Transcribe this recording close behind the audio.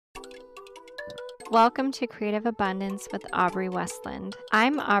Welcome to Creative Abundance with Aubrey Westland.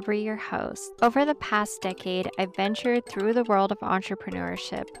 I'm Aubrey, your host. Over the past decade, I've ventured through the world of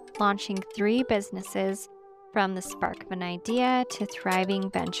entrepreneurship, launching 3 businesses from the spark of an idea to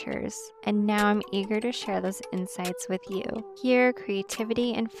thriving ventures. And now I'm eager to share those insights with you. Here,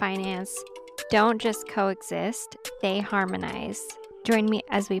 creativity and finance don't just coexist, they harmonize. Join me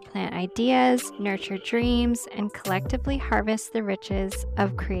as we plant ideas, nurture dreams, and collectively harvest the riches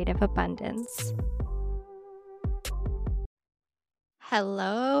of creative abundance.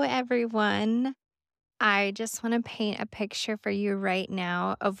 Hello, everyone. I just want to paint a picture for you right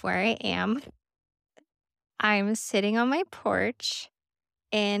now of where I am. I'm sitting on my porch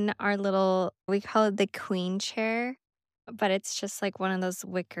in our little, we call it the queen chair, but it's just like one of those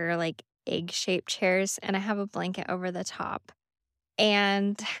wicker, like egg-shaped chairs, and I have a blanket over the top.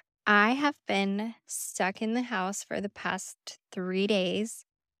 And I have been stuck in the house for the past 3 days.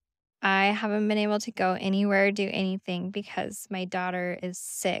 I haven't been able to go anywhere or do anything because my daughter is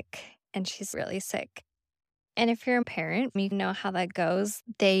sick and she's really sick. And if you're a parent, you know how that goes.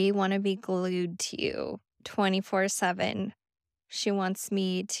 They want to be glued to you 24/7. She wants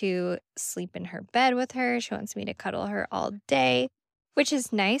me to sleep in her bed with her. She wants me to cuddle her all day, which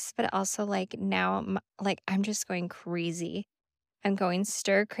is nice, but also like now I'm just going crazy. I'm going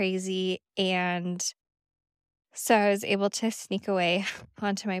stir crazy. And so I was able to sneak away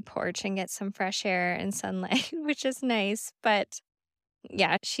onto my porch and get some fresh air and sunlight, which is nice. But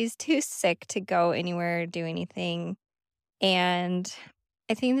yeah, she's too sick to go anywhere or do anything. And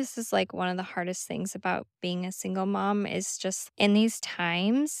I think this is like one of the hardest things about being a single mom is just in these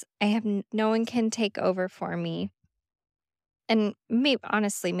times, I have no one can take over for me. And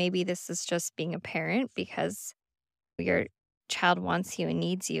honestly, maybe this is just being a parent because your child wants you and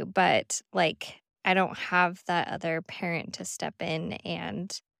needs you, but like I don't have that other parent to step in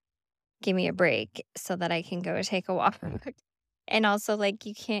and give me a break so that I can go take a walk. And also like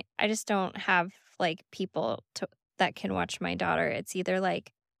I just don't have like people that can watch my daughter. It's either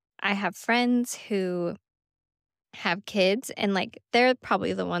like I have friends who have kids and like they're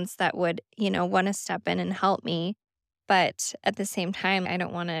probably the ones that would, want to step in and help me. But at the same time, I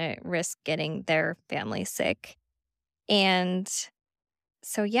don't want to risk getting their family sick. And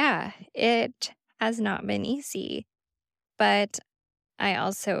so, yeah, it has not been easy, but I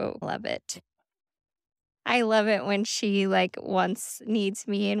also love it. I love it when she like needs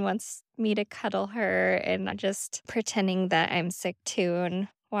me and wants me to cuddle her and not just pretending that I'm sick too and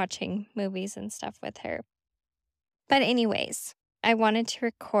watching movies and stuff with her. But anyways, I wanted to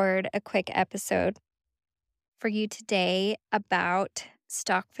record a quick episode for you today about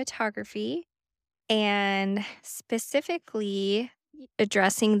stock photography and specifically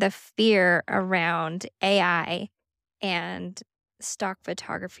addressing the fear around AI and stock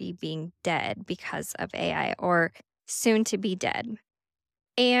photography being dead because of AI or soon to be dead.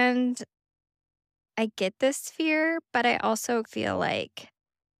 And I get this fear, but I also feel like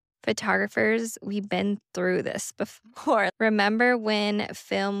photographers, we've been through this before. Remember when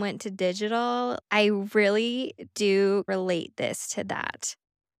film went to digital? I really do relate this to that.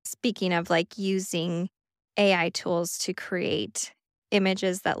 Speaking of like using AI tools to create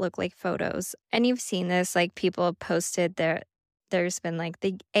images that look like photos. And you've seen this, like people have posted there's been like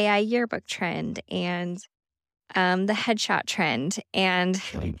the AI yearbook trend and the headshot trend and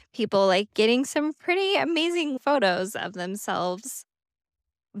people like getting some pretty amazing photos of themselves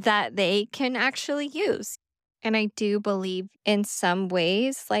that they can actually use. And I do believe in some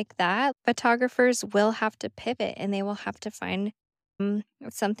ways like that, photographers will have to pivot and they will have to find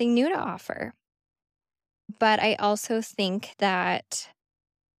something new to offer. But I also think that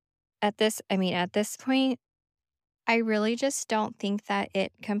at this point, I really just don't think that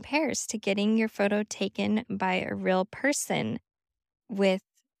it compares to getting your photo taken by a real person with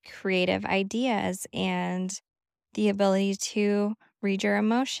creative ideas and the ability to read your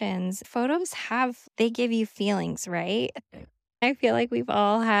emotions. They give you feelings, right? I feel like we've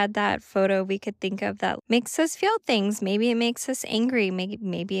all had that photo we could think of that makes us feel things. Maybe it makes us angry.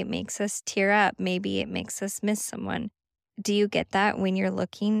 Maybe it makes us tear up. Maybe it makes us miss someone. Do you get that when you're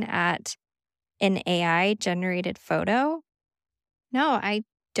looking at an AI generated photo? No, I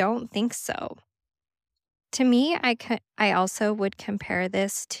don't think so. To me, I also would compare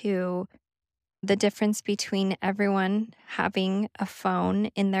this to the difference between everyone having a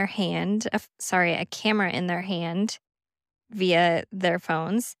phone in their hand, a camera in their hand via their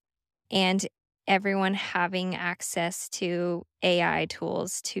phones, and everyone having access to AI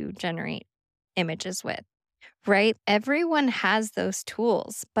tools to generate images with, right? Everyone has those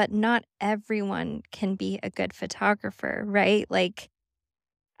tools, but not everyone can be a good photographer, right? Like,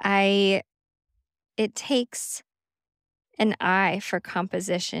 I it takes an eye for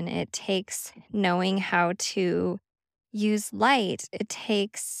composition. It takes knowing how to use light. It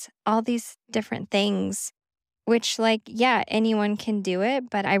takes all these different things, which, like, yeah, anyone can do it,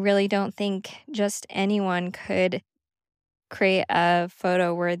 but I really don't think just anyone could create a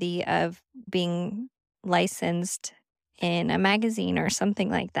photo worthy of being licensed in a magazine or something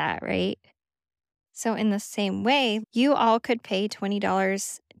like that, right? So, in the same way, you all could pay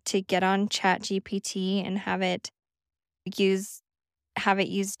 $20 to get on ChatGPT and use have it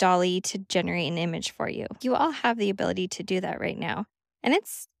use Dolly to generate an image for you. You all have the ability to do that right now. And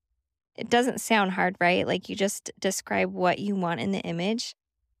it doesn't sound hard, right? Like you just describe what you want in the image.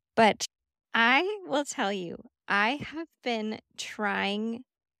 But I will tell you, I have been trying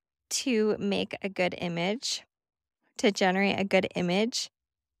to make a good image, to generate a good image,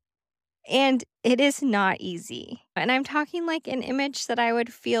 and it is not easy. And I'm talking like an image that I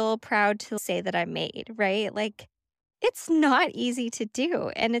would feel proud to say that I made, right? Like it's not easy to do,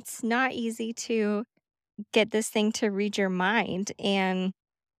 and it's not easy to get this thing to read your mind. And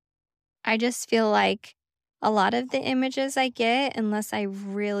I just feel like a lot of the images I get, unless I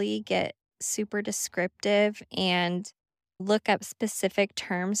really get super descriptive and look up specific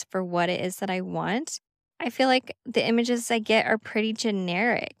terms for what it is that I want, I feel like the images I get are pretty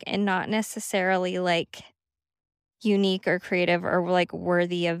generic and not necessarily like unique or creative or like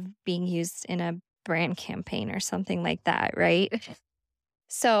worthy of being used in a brand campaign or something like that, right?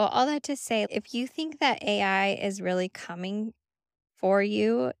 So, all that to say, if you think that AI is really coming for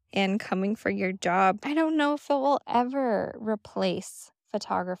you and coming for your job, I don't know if it will ever replace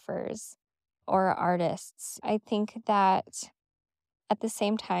photographers or artists. I think that at the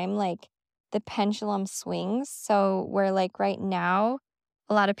same time, like the pendulum swings. So, where like right now,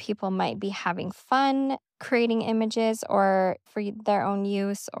 a lot of people might be having fun creating images or for their own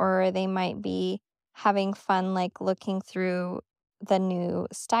use, or they might be having fun like looking through the new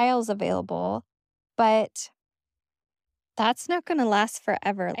styles available. But that's not gonna last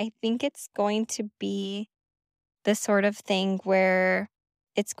forever. I think it's going to be the sort of thing where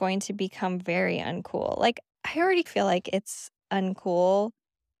it's going to become very uncool. Like, I already feel like it's uncool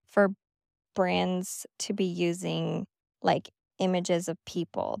for brands to be using, like, images of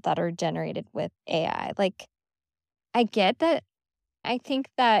people that are generated with AI. Like, I get that. I think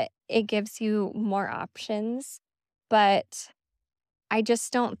that it gives you more options, but I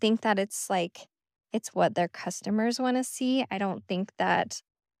just don't think that it's what their customers wanna see. I don't think that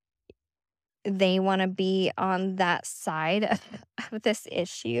they wanna be on that side of this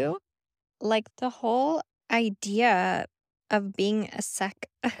issue. Like, the whole idea of being a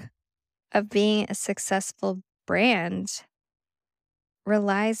of being a successful brand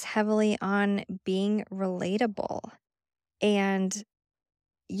relies heavily on being relatable, and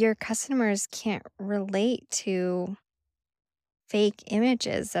your customers can't relate to fake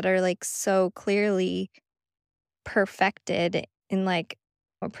images that are, like, so clearly perfected in, like,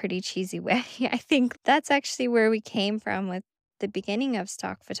 a pretty cheesy way. I think that's actually where we came from with the beginning of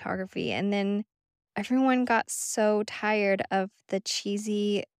stock photography, and then everyone got so tired of the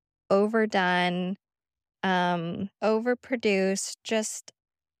cheesy, overdone, overproduced, just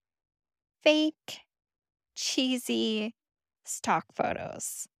fake, cheesy stock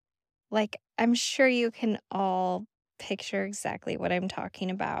photos. Like, I'm sure you can all picture exactly what I'm talking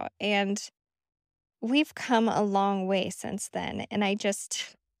about, and we've come a long way since then, and I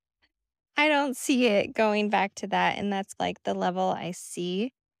don't see it going back to that, and that's, like, the level I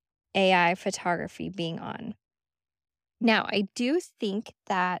see AI photography being on. Now, I do think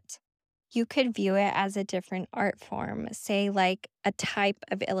that you could view it as a different art form, say, like, a type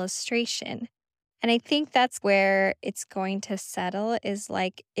of illustration, and I think that's where it's going to settle is,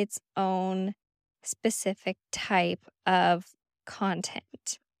 like, its own specific type of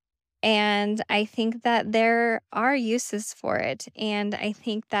content. And I think that there are uses for it. And I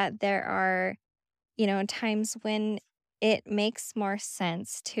think that there are, times when it makes more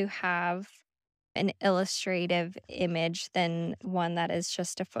sense to have an illustrative image than one that is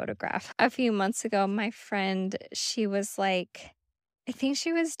just a photograph. A few months ago, my friend, she was like, I think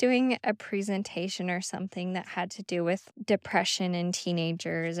she was doing a presentation or something that had to do with depression in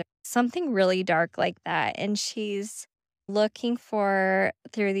teenagers, or something really dark like that. And she's looking for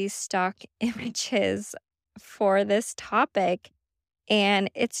through these stock images for this topic. And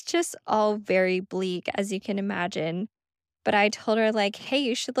it's just all very bleak, as you can imagine. But I told her, like, hey,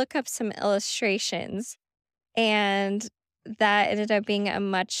 you should look up some illustrations. And that ended up being a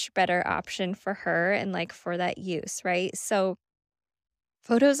much better option for her and like for that use, right? So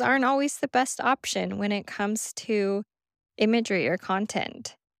photos aren't always the best option when it comes to imagery or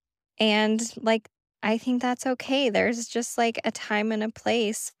content. And like I think that's okay. There's just like a time and a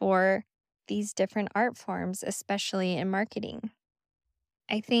place for these different art forms, especially in marketing.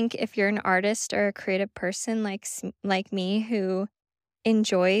 I think if you're an artist or a creative person like me who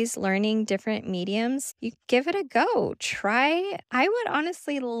enjoys learning different mediums, you give it a go. Try. I would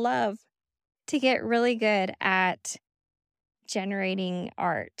honestly love to get really good at generating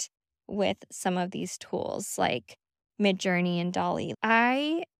art with some of these tools like Midjourney and Dolly.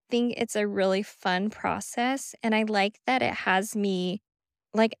 I think it's a really fun process, and I like that it has me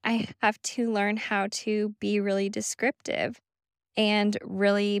like I have to learn how to be really descriptive and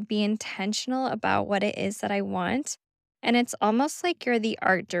really be intentional about what it is that I want. And it's almost like you're the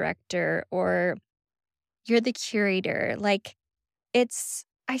art director or you're the curator. Like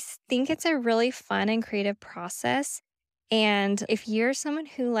think it's a really fun and creative process. And if you're someone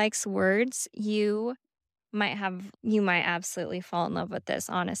who likes words, you might absolutely fall in love with this,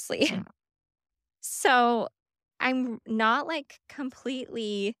 honestly. So I'm not like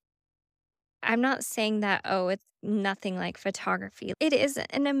completely I'm not saying that, oh, it's nothing like photography. It is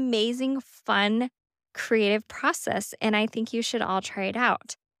an amazing, fun, creative process, and I think you should all try it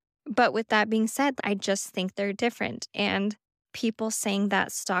out. But with that being said, I just think they're different. And people saying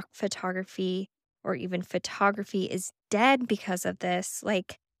that stock photography or even photography is dead because of this,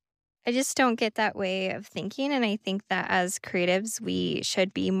 like, I just don't get that way of thinking. And I think that as creatives, we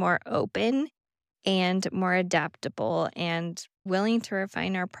should be more open and more adaptable and willing to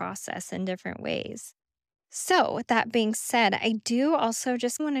refine our process in different ways. So, with that being said, I do also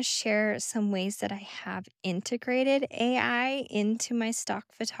just want to share some ways that I have integrated AI into my stock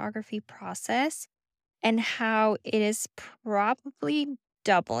photography process and how it is probably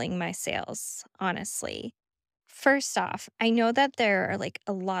doubling my sales, honestly. First off, I know that there are like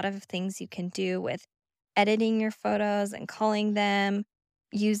a lot of things you can do with editing your photos and calling them,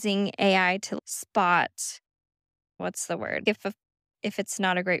 using AI to spot what's the word? If it's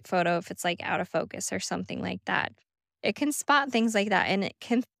not a great photo, if it's like out of focus or something like that. It can spot things like that and it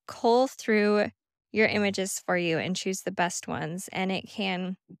can cull through your images for you and choose the best ones and it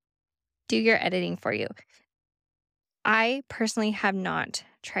can do your editing for you. I personally have not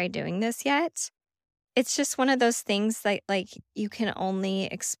tried doing this yet. It's just one of those things that like you can only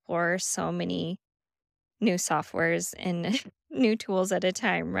explore so many new softwares and new tools at a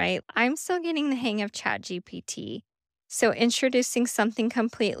time, right? I'm still getting the hang of ChatGPT. So introducing something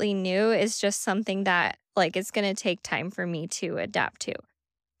completely new is just something that like it's going to take time for me to adapt to.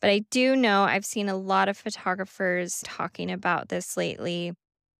 But I do know I've seen a lot of photographers talking about this lately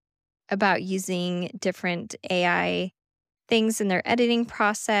about using different AI things in their editing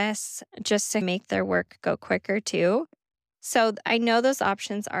process just to make their work go quicker too. So I know those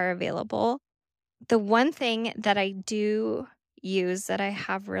options are available. The one thing that I do use that I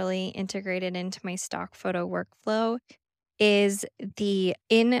have really integrated into my stock photo workflow is the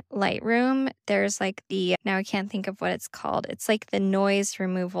in Lightroom, there's like now I can't think of what it's called. It's like the noise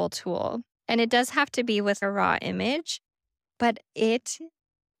removal tool. And it does have to be with a raw image, but it's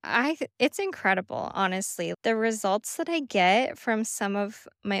incredible, honestly. The results that I get from some of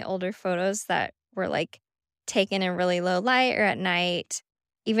my older photos that were like taken in really low light or at night,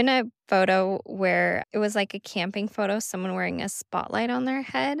 even a photo where it was like a camping photo, someone wearing a spotlight on their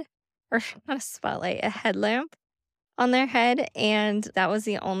head, or not a spotlight, a headlamp on their head. And that was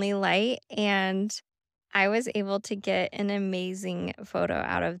the only light. And I was able to get an amazing photo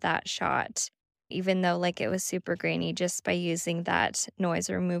out of that shot, even though like it was super grainy just by using that noise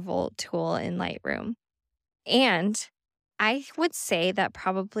removal tool in Lightroom. And I would say that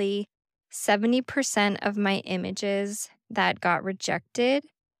probably 70% of my images that got rejected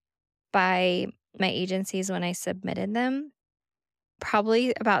by my agencies when I submitted them,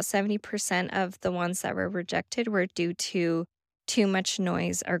 probably about 70% of the ones that were rejected were due to too much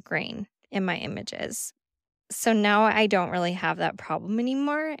noise or grain in my images. So now I don't really have that problem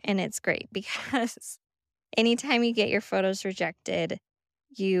anymore. And it's great because anytime you get your photos rejected,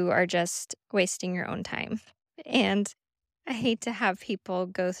 you are just wasting your own time. And I hate to have people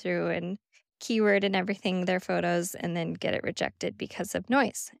go through and keyword and everything their photos and then get it rejected because of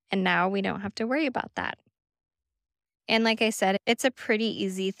noise. And now we don't have to worry about that. And like I said, it's a pretty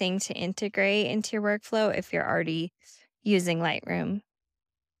easy thing to integrate into your workflow if you're already using Lightroom.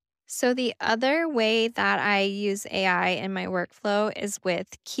 So, the other way that I use AI in my workflow is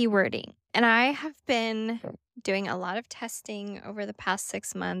with keywording. And I have been doing a lot of testing over the past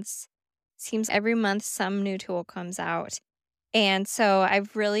 6 months. Seems every month some new tool comes out. And so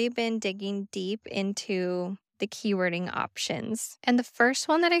I've really been digging deep into the keywording options. And the first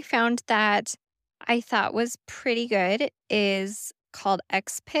one that I found that I thought was pretty good is called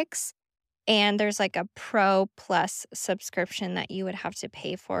XPix. And there's like a Pro Plus subscription that you would have to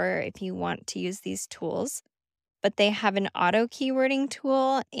pay for if you want to use these tools. But they have an auto keywording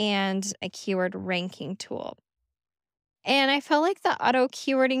tool and a keyword ranking tool. And I felt like the auto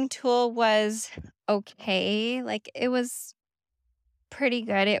keywording tool was okay. Like it was pretty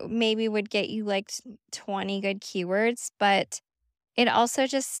good. It maybe would get you like 20 good keywords, but it also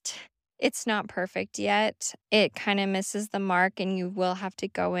just it's not perfect yet. It kind of misses the mark and you will have to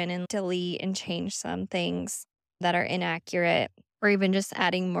go in and delete and change some things that are inaccurate or even just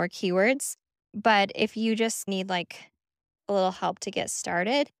adding more keywords. But if you just need like a little help to get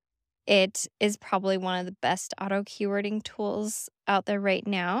started, it is probably one of the best auto keywording tools out there right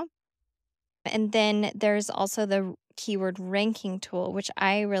now. And then there's also the keyword ranking tool, which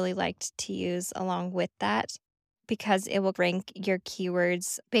I really liked to use along with that because it will rank your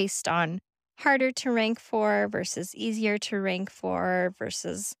keywords based on harder to rank for versus easier to rank for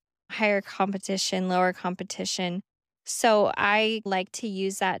versus higher competition, lower competition. So I like to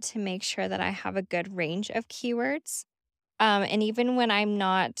use that to make sure that I have a good range of keywords. And even when I'm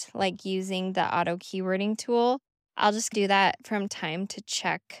not like using the auto keywording tool, I'll just do that from time to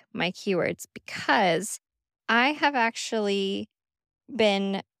check my keywords because I have actually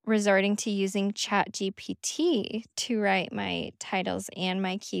been resorting to using ChatGPT to write my titles and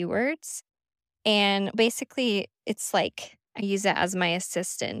my keywords. And basically, it's like I use it as my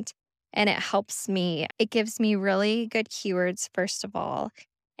assistant and it helps me. It gives me really good keywords, first of all.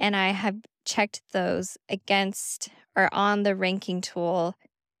 And I have checked those against or on the ranking tool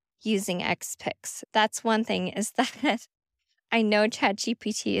using XPix. That's one thing is that I know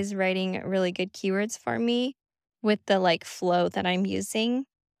ChatGPT is writing really good keywords for me with the like flow that I'm using,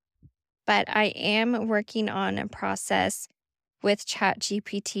 but I am working on a process with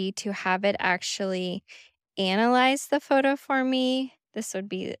ChatGPT to have it actually analyze the photo for me. This would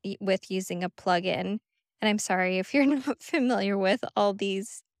be with using a plugin. And I'm sorry if you're not familiar with all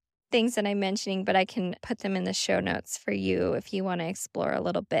these things that I'm mentioning, but I can put them in the show notes for you if you want to explore a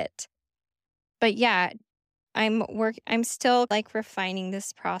little bit. But yeah, I'm still like refining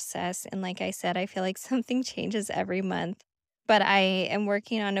this process and like I said, I feel like something changes every month, but I am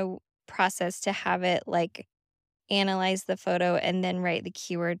working on a process to have it like analyze the photo and then write the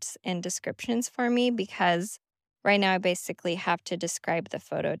keywords and descriptions for me because right now I basically have to describe the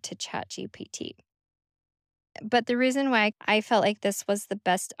photo to ChatGPT. But the reason why I felt like this was the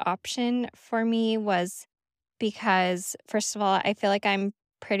best option for me was because, first of all, I feel like I'm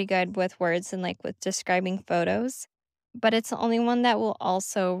pretty good with words and like with describing photos, but it's the only one that will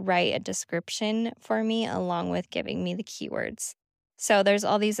also write a description for me along with giving me the keywords. So there's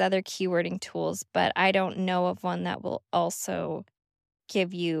all these other keywording tools, but I don't know of one that will also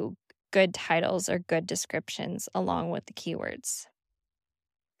give you good titles or good descriptions along with the keywords.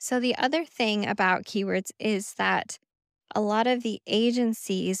 So the other thing about keywords is that a lot of the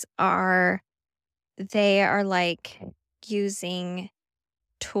agencies are they are like using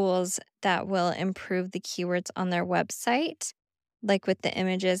tools that will improve the keywords on their website, like with the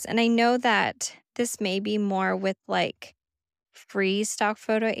images. And I know that this may be more with like free stock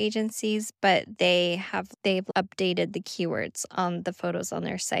photo agencies, but they've updated the keywords on the photos on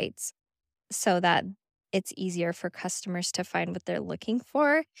their sites so that it's easier for customers to find what they're looking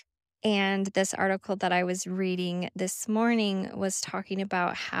for. And this article that I was reading this morning was talking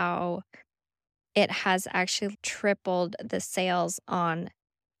about how it has actually tripled the sales on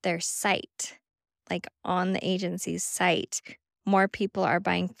their site, like on the agency's site. More people are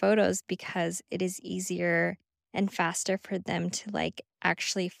buying photos because it is easier and faster for them to like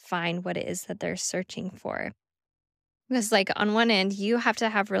actually find what it is that they're searching for. Because like on one end, you have to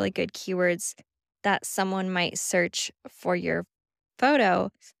have really good keywords that someone might search for your photo,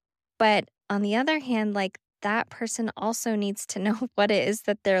 but on the other hand, like that person also needs to know what it is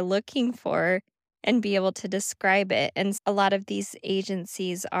that they're looking for and be able to describe it. And a lot of these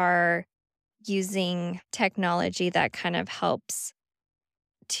agencies are using technology that kind of helps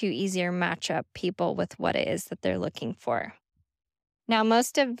to easier match up people with what it is that they're looking for. Now,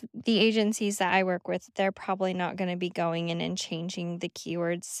 most of the agencies that I work with, they're probably not going to be going in and changing the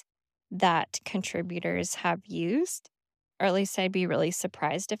keywords that contributors have used, or at least I'd be really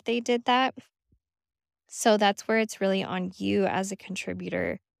surprised if they did that. So that's where it's really on you as a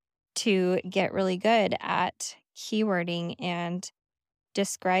contributor to get really good at keywording and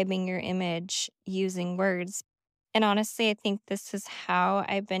describing your image using words. And honestly, I think this is how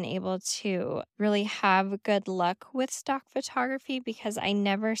I've been able to really have good luck with stock photography because I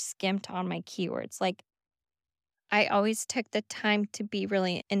never skimped on my keywords. Like, I always took the time to be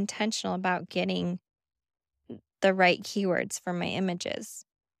really intentional about getting the right keywords for my images.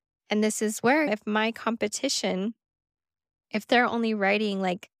 And this is where if my competition, if they're only writing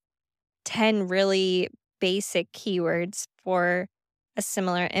like 10 really basic keywords for a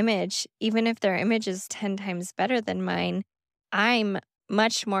similar image, even if their image is 10 times better than mine, I'm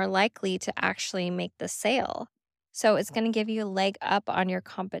much more likely to actually make the sale. So it's going to give you a leg up on your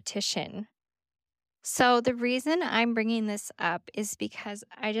competition. So the reason I'm bringing this up is because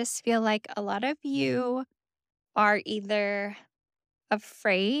I just feel like a lot of you are either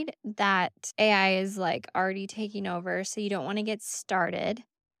afraid that AI is like already taking over, so you don't want to get started,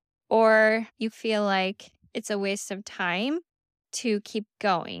 or you feel like it's a waste of time to keep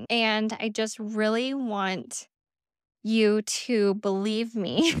going. And I just really want you to believe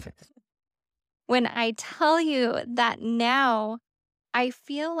me when I tell you that now I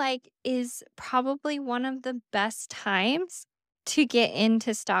feel like is probably one of the best times to get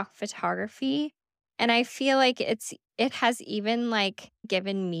into stock photography. And I feel like it has even like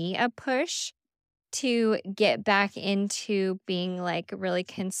given me a push to get back into being like really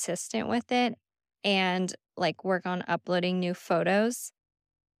consistent with it and like work on uploading new photos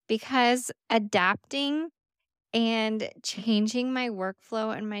because adapting and changing my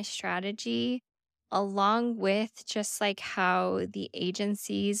workflow and my strategy, along with just like how the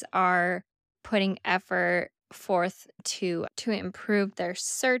agencies are putting effort forth to improve their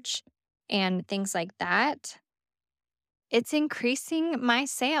search and things like that, it's increasing my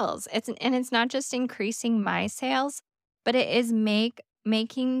sales. It's not just increasing my sales, but it is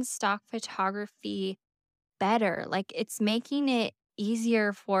making stock photography better. Like it's making it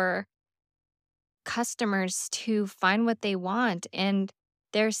easier for customers to find what they want, and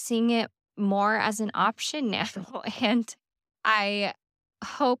they're seeing it more as an option now. And I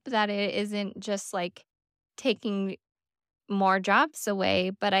hope that it isn't just like taking more jobs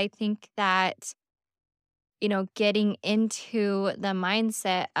away, but I think that, getting into the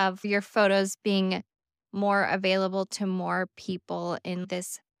mindset of your photos being more available to more people in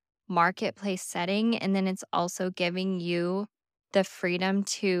this marketplace setting. And then it's also giving you the freedom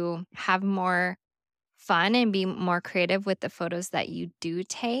to have more fun and be more creative with the photos that you do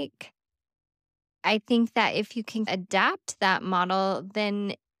take. I think that if you can adapt that model,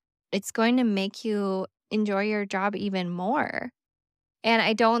 then it's going to make you enjoy your job even more. And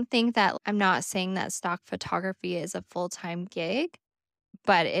I don't think that I'm not saying that stock photography is a full time gig,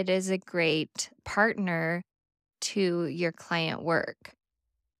 but it is a great partner to your client work.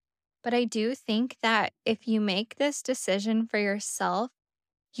 But I do think that if you make this decision for yourself,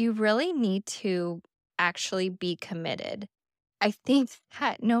 you really need to actually be committed. I think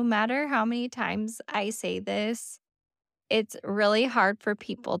that no matter how many times I say this, it's really hard for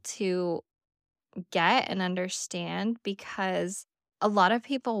people to get and understand because a lot of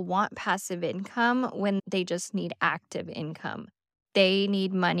people want passive income when they just need active income. They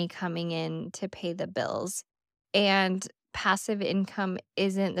need money coming in to pay the bills. And passive income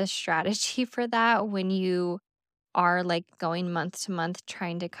isn't the strategy for that when you are like going month to month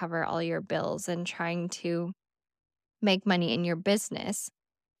trying to cover all your bills and trying to make money in your business.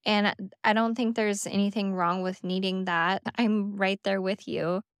 And I don't think there's anything wrong with needing that. I'm right there with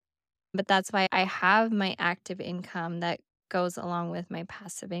you. But that's why I have my active income that goes along with my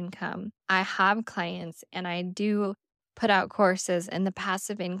passive income. I have clients and I do put out courses, and the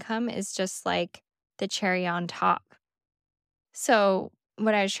passive income is just like the cherry on top. So,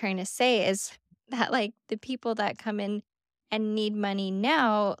 what I was trying to say is that, like, the people that come in and need money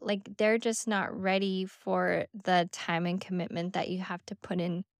now, like, they're just not ready for the time and commitment that you have to put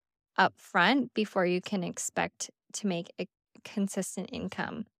in up front before you can expect to make a consistent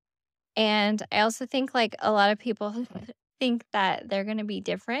income. And I also think, like, a lot of people think that they're going to be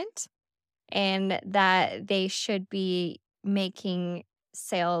different and that they should be making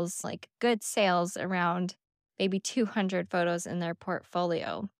sales, like good sales around maybe 200 photos in their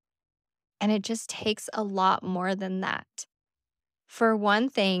portfolio. And it just takes a lot more than that. For one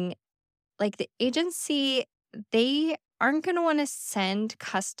thing, like the agency, they aren't going to want to send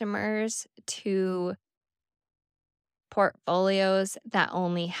customers to portfolios that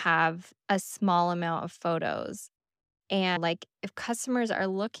only have a small amount of photos. And like if customers are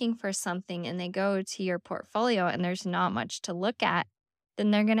looking for something and they go to your portfolio and there's not much to look at, then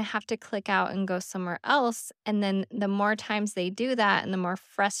they're going to have to click out and go somewhere else. And then the more times they do that and the more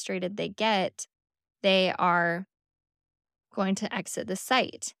frustrated they get, they are going to exit the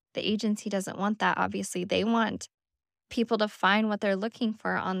site. The agency doesn't want that. Obviously, they want people to find what they're looking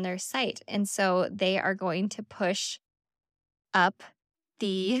for on their site. And so they are going to push up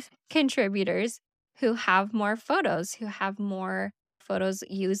the contributors who have more photos, who have more photos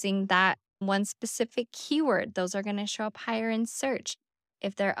using that one specific keyword. Those are going to show up higher in search.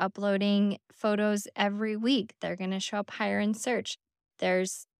 If they're uploading photos every week, they're going to show up higher in search.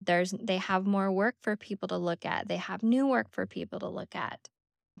 They have more work for people to look at. They have new work for people to look at.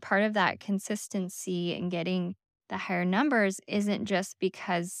 Part of that consistency and getting the higher numbers isn't just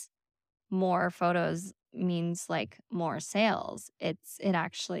because more photos means like more sales. It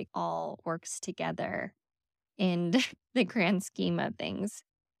actually all works together in the grand scheme of things.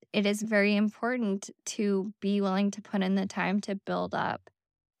 It is very important to be willing to put in the time to build up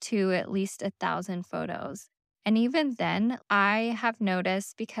to at least 1,000 photos. And even then, I have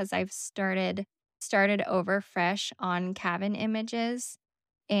noticed because I've started over fresh on Cabin Images.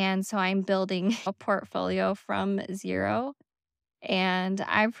 And so I'm building a portfolio from zero. And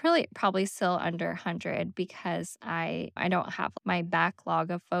I've really probably still under 100 because I don't have my backlog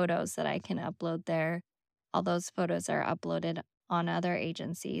of photos that I can upload there. All those photos are uploaded on other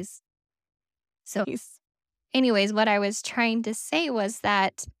agencies. So, anyways, what I was trying to say was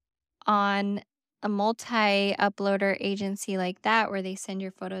that on a multi uploader agency like that, where they send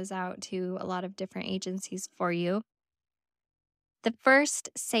your photos out to a lot of different agencies for you, the first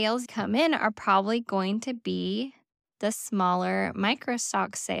sales come in are probably going to be the smaller micro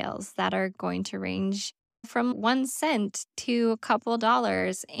stock sales that are going to range from 1 cent to a couple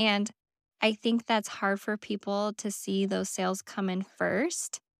dollars. And I think that's hard for people to see those sales come in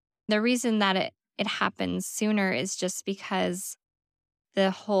first. The reason that it happens sooner is just because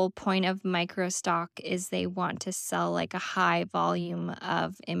the whole point of micro stock is they want to sell like a high volume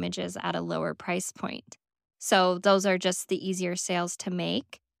of images at a lower price point. So those are just the easier sales to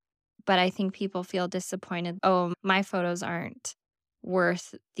make. But I think people feel disappointed. Oh, my photos aren't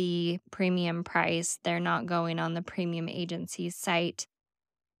worth the premium price. They're not going on the premium agency's site.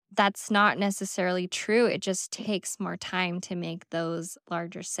 That's not necessarily true. It just takes more time to make those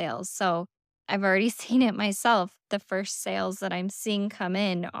larger sales. So I've already seen it myself. The first sales that I'm seeing come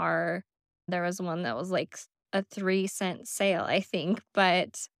in there was one that was like a 3 cent sale, I think.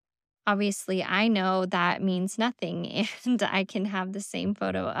 But obviously, I know that means nothing. And I can have the same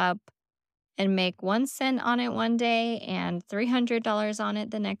photo up and make 1 cent on it one day and $300 on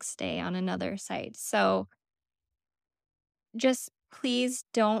it the next day on another site. So just please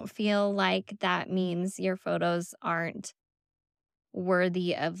don't feel like that means your photos aren't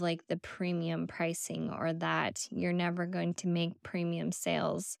worthy of like the premium pricing or that you're never going to make premium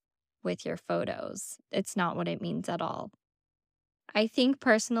sales with your photos. It's not what it means at all. I think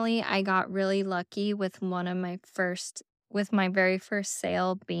personally, I got really lucky with with my very first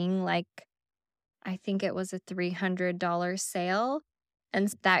sale being like, I think it was a $300 sale.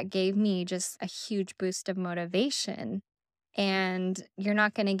 And that gave me just a huge boost of motivation. And you're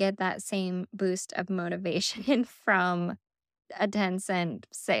not going to get that same boost of motivation from a 10-cent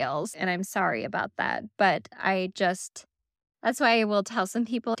sales. And I'm sorry about that. But that's why I will tell some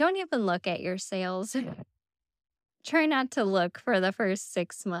people don't even look at your sales. Try not to look for the first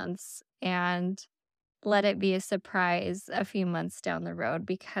 6 months and let it be a surprise a few months down the road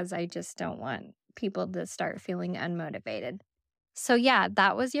because I just don't want people to start feeling unmotivated. So yeah,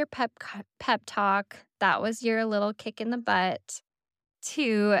 that was your pep talk. That was your little kick in the butt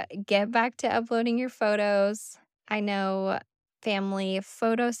to get back to uploading your photos. I know family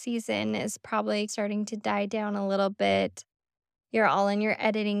photo season is probably starting to die down a little bit. You're all in your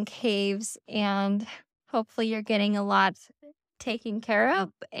editing caves and hopefully you're getting a lot taken care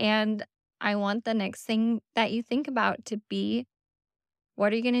of. And I want the next thing that you think about to be,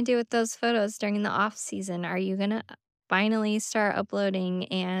 what are you going to do with those photos during the off season? Are you going to finally start uploading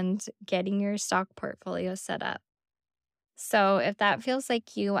and getting your stock portfolio set up? So if that feels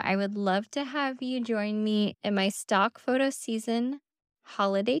like you, I would love to have you join me in my stock photo season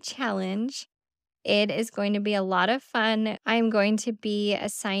holiday challenge. It is going to be a lot of fun. I'm going to be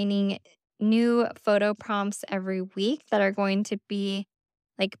assigning new photo prompts every week that are going to be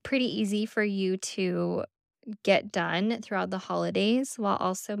like pretty easy for you to get done throughout the holidays while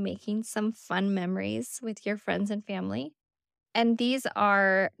also making some fun memories with your friends and family. And these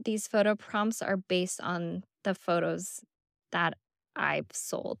photo prompts are based on the photos that I've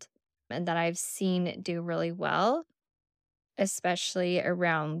sold and that I've seen do really well, especially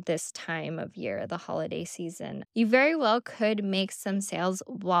around this time of year, the holiday season. You very well could make some sales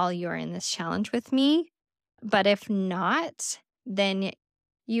while you're in this challenge with me, but if not, then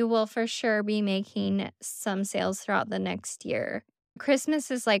you will for sure be making some sales throughout the next year.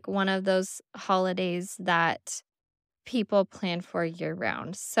 Christmas is like one of those holidays that people plan for year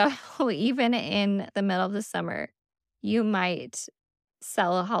round. So even in the middle of the summer, you might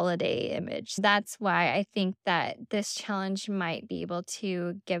sell a holiday image. That's why I think that this challenge might be able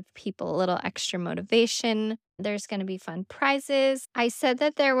to give people a little extra motivation. There's going to be fun prizes. I said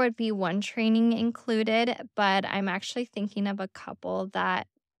that there would be one training included, but I'm actually thinking of a couple that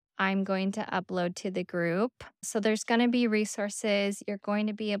I'm going to upload to the group. So there's going to be resources. You're going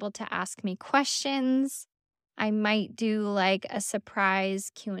to be able to ask me questions. I might do like a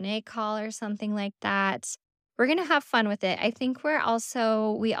surprise Q&A call or something like that. We're gonna have fun with it. I think we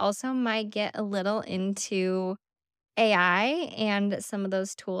also might get a little into AI and some of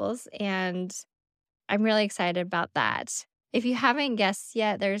those tools, and I'm really excited about that. If you haven't guessed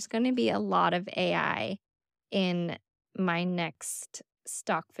yet, there's gonna be a lot of AI in my next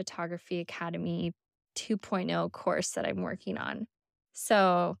Stock Photography Academy 2.0 course that I'm working on.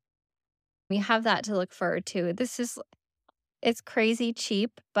 So we have that to look forward to. It's crazy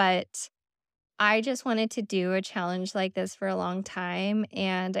cheap, but I just wanted to do a challenge like this for a long time,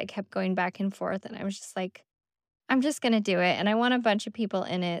 and I kept going back and forth, and I was just like, "I'm just gonna do it," and I want a bunch of people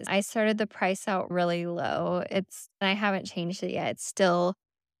in it. I started the price out really low. I haven't changed it yet. It's still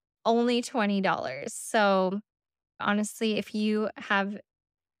only $20. So, honestly, if you have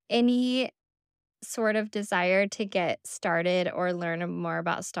any sort of desire to get started or learn more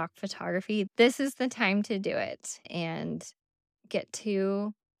about stock photography, this is the time to do it and get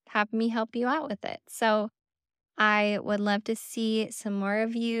to have me help you out with it. So, I would love to see some more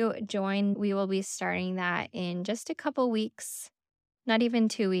of you join. We will be starting that in just a couple weeks, not even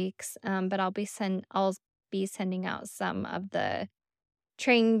 2 weeks. But I'll be sending out some of the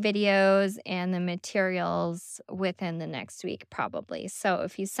training videos and the materials within the next week, probably. So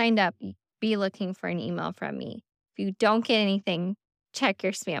if you signed up, be looking for an email from me. If you don't get anything, check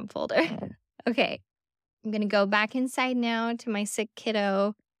your spam folder. Okay, I'm gonna go back inside now to my sick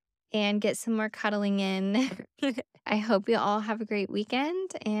kiddo and get some more cuddling in. I hope you all have a great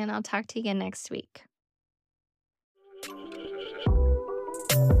weekend, and I'll talk to you again next week.